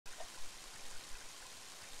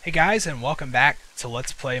Hey guys, and welcome back to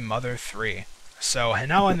Let's Play Mother 3. So,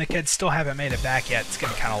 Hinawa and the kids still haven't made it back yet. It's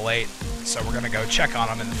getting kind of late, so we're going to go check on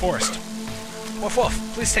them in the forest. Woof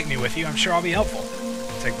woof, please take me with you. I'm sure I'll be helpful.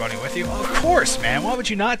 Take Boney with you? Of course, man. Why would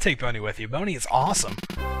you not take Boney with you? Boney is awesome.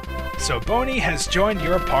 So, Boney has joined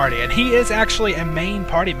your party, and he is actually a main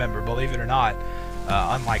party member, believe it or not,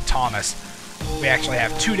 unlike Thomas. We actually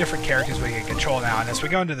have two different characters we can control now, and as we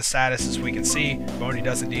go into the statuses, we can see Boney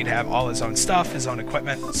does indeed have all his own stuff, his own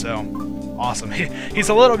equipment, so awesome. He's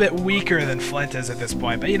a little bit weaker than Flint is at this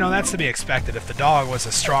point, but you know, that's to be expected. If the dog was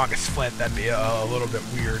as strong as Flint, that'd be a little bit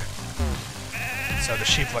weird. So the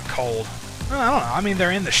sheep look cold. Well, I don't know, I mean,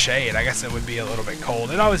 they're in the shade. I guess it would be a little bit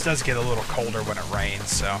cold. It always does get a little colder when it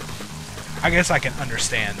rains, so I guess I can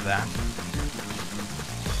understand that.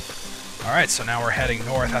 Alright, so now we're heading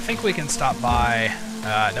north. I think we can stop by...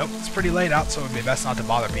 nope, it's pretty late out, so it would be best not to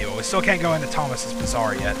bother people. We still can't go into Thomas's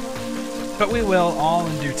Bazaar yet. But we will, all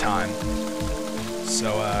in due time.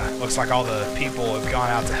 So, looks like all the people have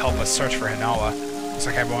gone out to help us search for Hinawa. Looks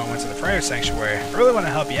like everyone went to the prayer sanctuary. I really want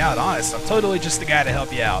to help you out, honest. I'm totally just the guy to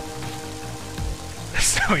help you out.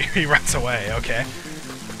 So he runs away, okay.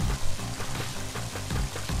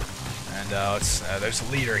 There's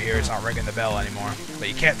a leader here. It's not ringing the bell anymore. But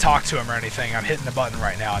you can't talk to him or anything. I'm hitting the button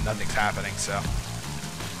right now and nothing's happening, so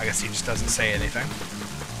I guess he just doesn't say anything.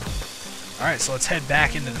 Alright, so let's head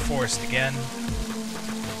back into the forest again.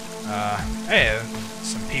 Hey,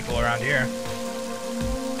 some people around here.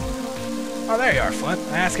 Oh, there you are, Flint.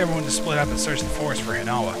 I asked everyone to split up and search the forest for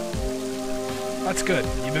Hinawa. That's good.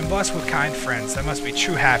 You've been blessed with kind friends. That must be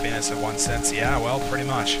true happiness in one sense. Yeah, well, pretty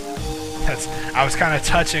much. I was kind of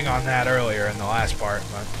touching on that earlier in the last part,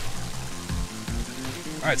 but...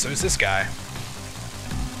 Alright, so who's this guy?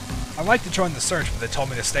 I'd like to join the search, but they told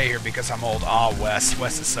me to stay here because I'm old. Aw, Wes.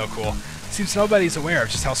 Wes is so cool. Seems nobody's aware of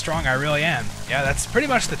just how strong I really am. Yeah, that's pretty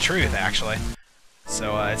much the truth, actually.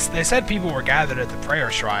 So, they said people were gathered at the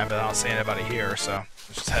prayer shrine, but I don't see anybody here, so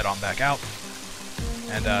let's just head on back out.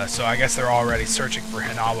 And, so I guess they're already searching for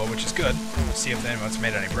Hinawa, which is good. Let's see if anyone's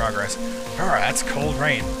made any progress. Alright, that's cold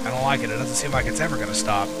rain. I don't like it. It doesn't seem like it's ever going to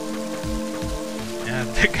stop. And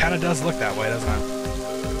it kind of does look that way, doesn't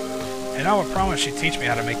it? Hinawa promised she'd teach me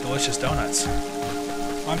how to make delicious donuts.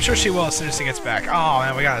 Well, I'm sure she will as soon as she gets back. Oh,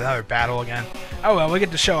 man, we got another battle again. Oh, well, we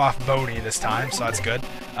get to show off Boney this time, so that's good.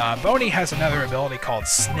 Boney has another ability called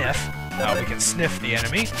Sniff. We can sniff the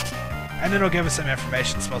enemy. And it'll give us some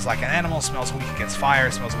information. It smells like an animal, smells weak against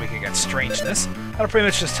fire, smells weak against strangeness. That'll pretty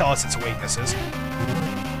much just tell us its weaknesses.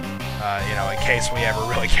 You know, in case we ever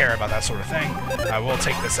really care about that sort of thing. We'll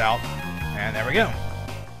take this out. And there we go.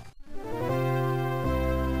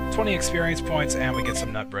 20 experience points, and we get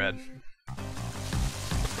some nut bread.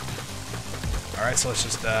 Alright, so let's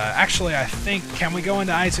just... actually, I think... Can we go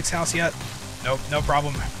into Isaac's house yet? Nope, no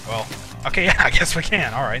problem. Well, okay, yeah, I guess we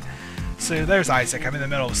can. Alright. So there's Isaac. I'm in the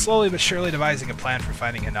middle of slowly but surely devising a plan for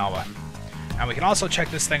finding Hinawa. And we can also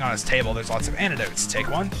check this thing on his table. There's lots of antidotes. Take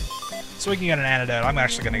one. So we can get an antidote. I'm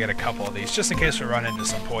actually going to get a couple of these, just in case we run into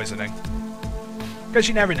some poisoning. Because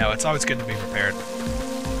you never know. It's always good to be prepared.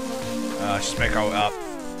 Let's just make our way up.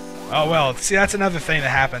 Oh, well, see, that's another thing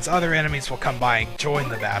that happens. Other enemies will come by and join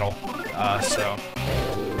the battle. So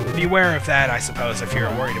beware of that, I suppose, if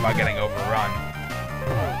you're worried about getting overrun.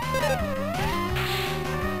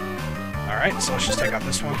 Alright, so let's just take out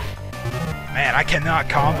this one. Man, I cannot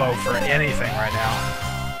combo for anything right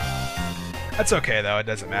now. That's okay, though. It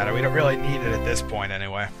doesn't matter. We don't really need it at this point,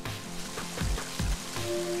 anyway.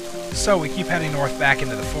 So, we keep heading north back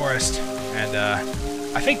into the forest, and,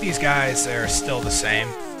 I think these guys are still the same.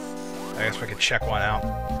 I guess we could check one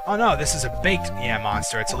out. Oh, no, this is a baked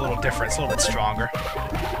monster. It's a little different. It's a little bit stronger.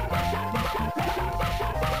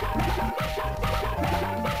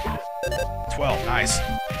 12, nice.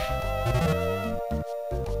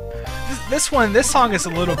 This song is a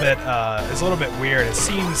little bit weird. It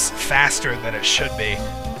seems faster than it should be,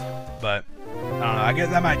 but I don't know. I guess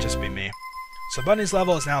that might just be me. So Bunny's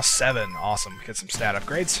level is now 7. Awesome. Get some stat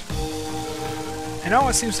upgrades. And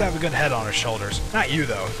Owen seems to have a good head on her shoulders. Not you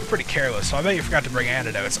though. You're pretty careless. So I bet you forgot to bring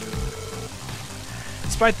antidotes.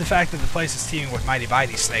 Despite the fact that the place is teeming with mighty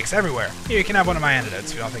bitey snakes everywhere. Here, you can have one of my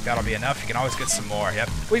antidotes. If you don't think that'll be enough, you can always get some more. Yep.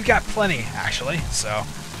 We've got plenty, actually. So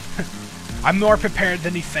I'm more prepared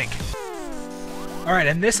than you think. Alright,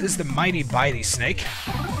 and this is the mighty bitey snake.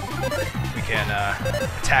 We can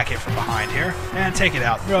attack it from behind here and take it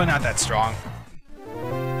out. Really not that strong.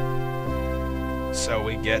 So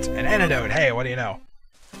we get an antidote. Hey, what do you know?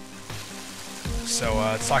 So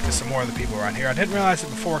let's talk to some more of the people around here. I didn't realize it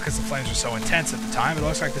before because the flames were so intense at the time. It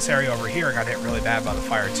looks like this area over here got hit really bad by the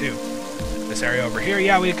fire too. This area over here,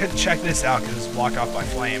 yeah, we could check this out because it's blocked off by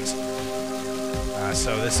flames.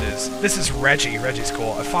 So this is Reggie. Reggie's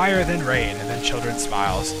cool. A fire, then rain, and then children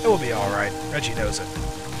smiles. It will be alright. Reggie knows it.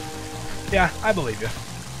 Yeah, I believe you.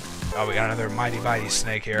 Oh, we got another mighty mighty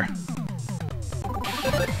snake here.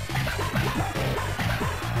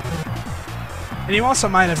 And you also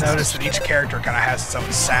might have noticed that each character kind of has its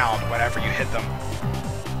own sound whenever you hit them.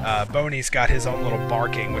 Boney's got his own little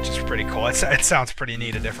barking, which is pretty cool. It sounds pretty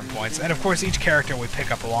neat at different points. And of course, each character we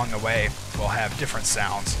pick up along the way will have different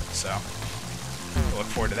sounds, so we'll look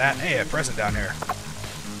forward to that. Hey, a present down here.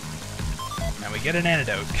 And we get an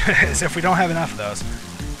antidote, as if we don't have enough of those. The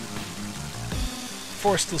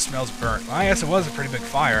forest still smells burnt. Well, I guess it was a pretty big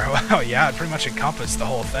fire. Well, yeah, it pretty much encompassed the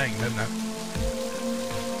whole thing, didn't it?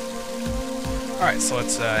 Alright, so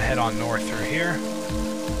let's head on north through here.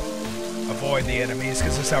 Avoid the enemies,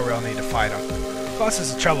 because this is how we'll need to fight them. Boss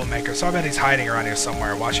is a troublemaker, so I bet he's hiding around here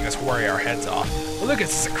somewhere, watching us worry our heads off. Well,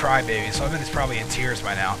 Lucas is a crybaby, so I bet he's probably in tears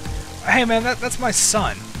by now. Hey man, that's my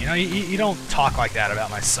son. You know, you don't talk like that about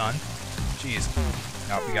my son. Jeez.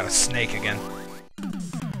 Oh, we got a snake again.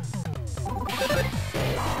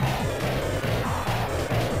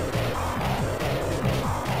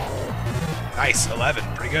 Nice, 11.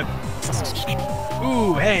 Pretty good.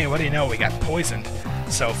 Ooh, hey, what do you know? We got poisoned.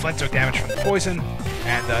 So Flint took damage from the poison,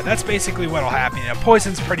 and that's basically what'll happen. You know,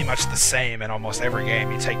 poison's pretty much the same in almost every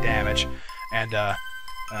game. You take damage, and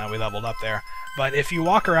we leveled up there. But if you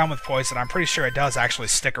walk around with poison, I'm pretty sure it does actually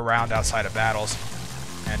stick around outside of battles.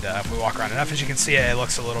 And if we walk around enough, as you can see, it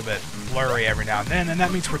looks a little bit blurry every now and then, and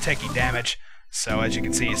that means we're taking damage. So as you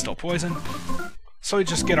can see, he's still poisoned. So we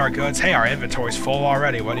just get our goods. Hey, our inventory's full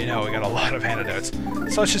already. What do you know? We got a lot of antidotes.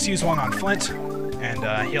 So let's just use one on Flint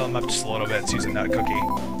and heal him up just a little bit. Let's use a nut cookie.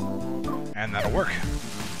 And that'll work.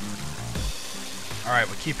 Alright,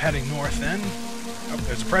 we keep heading north then. Oh,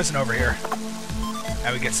 there's a present over here.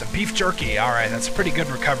 And we get some beef jerky. Alright, that's a pretty good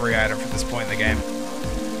recovery item for this point in the game.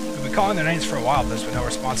 We've been calling their names for a while, but there's been no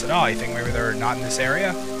response at all. You think maybe they're not in this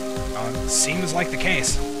area? Seems like the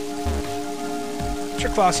case. I'm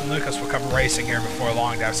sure Klaus and Lucas will come racing here before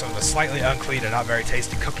long to have some of the slightly unclean and not very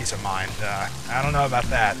tasty cookies of mine. I don't know about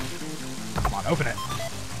that. Come on, open it.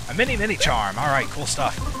 A mini charm. Alright, cool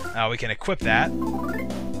stuff. We can equip that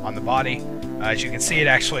on the body. As you can see, it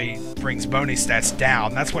actually brings Boney's stats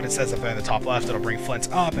down. That's what it says up there in the top left. It'll bring Flint's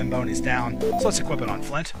up and Boney's down. So let's equip it on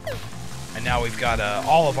Flint. And now we've got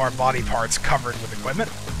all of our body parts covered with equipment.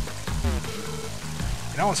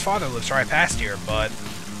 You know, his father lives right past here, but...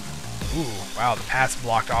 Ooh, wow, the path's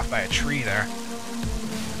blocked off by a tree there.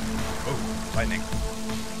 Ooh, lightning.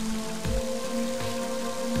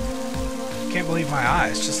 Can't believe my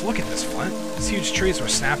eyes. Just look at this, Flint. These huge trees were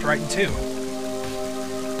snapped right in two.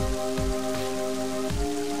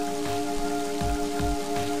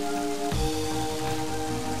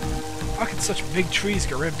 How can such big trees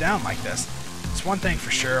get ripped down like this? It's one thing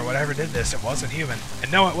for sure, whatever did this, it wasn't human.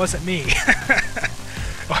 And no, it wasn't me.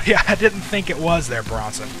 Well, yeah, I didn't think it was there,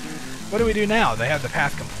 Bronson. What do we do now? They have the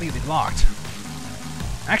path completely blocked.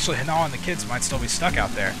 Actually, Hinawa and the kids might still be stuck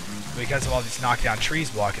out there because of all these knockdown trees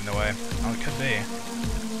blocking the way. Oh, it could be.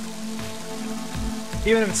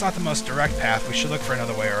 Even if it's not the most direct path, we should look for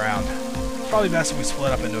another way around. It's probably best if we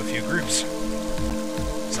split up into a few groups.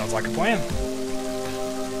 Sounds like a plan.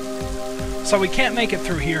 So we can't make it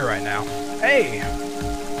through here right now. Hey!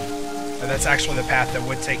 That's actually the path that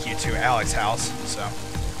would take you to Alex's house, so...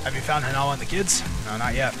 Have you found Hinawa and the kids? No,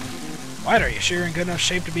 not yet. What, are you sure you're in good enough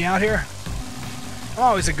shape to be out here? I'm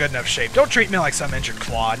always in good enough shape. Don't treat me like some injured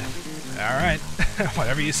clod. Alright.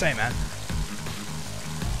 Whatever you say, man.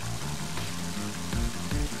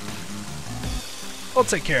 We'll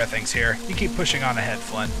take care of things here. You keep pushing on ahead,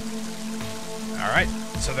 Flint. Alright.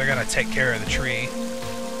 So they're gonna take care of the tree.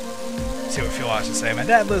 See what Fuel has to say. My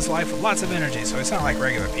dad lives life with lots of energy, so he's not like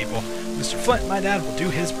regular people. Mr. Flint, my dad, will do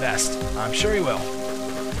his best. I'm sure he will.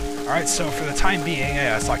 Alright, so for the time being,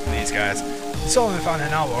 yeah, let's talk to these guys. We still haven't found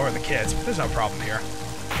Hinawa or the kids, but there's no problem here.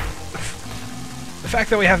 The fact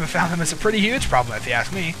that we haven't found them is a pretty huge problem, if you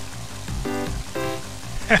ask me.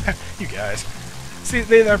 You guys. See,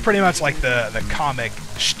 they're pretty much like the comic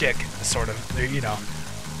shtick, sort of, you know.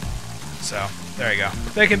 So, there you go.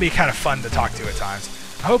 They can be kind of fun to talk to at times.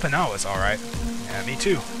 I hope Hinawa's alright. Yeah, me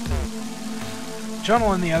too.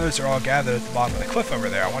 Jonal and the others are all gathered at the bottom of the cliff over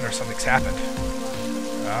there. I wonder if something's happened.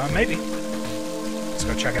 Maybe. Let's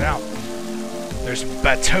go check it out. There's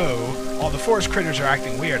Bateau. All the forest critters are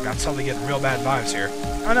acting weird, and I'm suddenly getting real bad vibes here.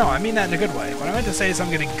 Oh no, I mean that in a good way. What I meant to say is I'm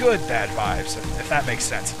getting good bad vibes, if that makes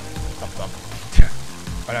sense. Thump thump.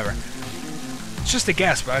 Whatever. It's just a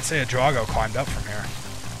guess, but I'd say a Drago climbed up from here.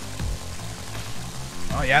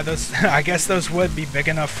 Oh yeah, those. I guess those would be big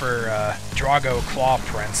enough for Drago claw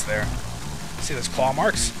prints there. See those claw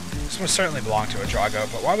marks? This one certainly belong to a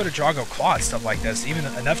Drago, but why would a Drago claw at stuff like this? Even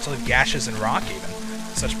enough to leave gashes in rock, even.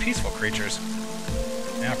 Such peaceful creatures.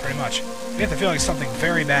 Yeah, pretty much. We get the feeling something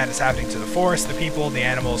very bad is happening to the forest, the people, the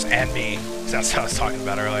animals, and me. That's what I was talking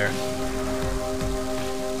about earlier.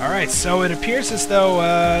 Alright, so it appears as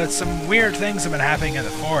though some weird things have been happening in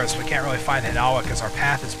the forest. We can't really find Hinawa because our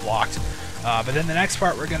path is blocked. But in the next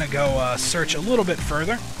part, we're going to go search a little bit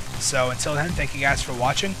further. So until then, thank you guys for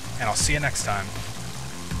watching, and I'll see you next time.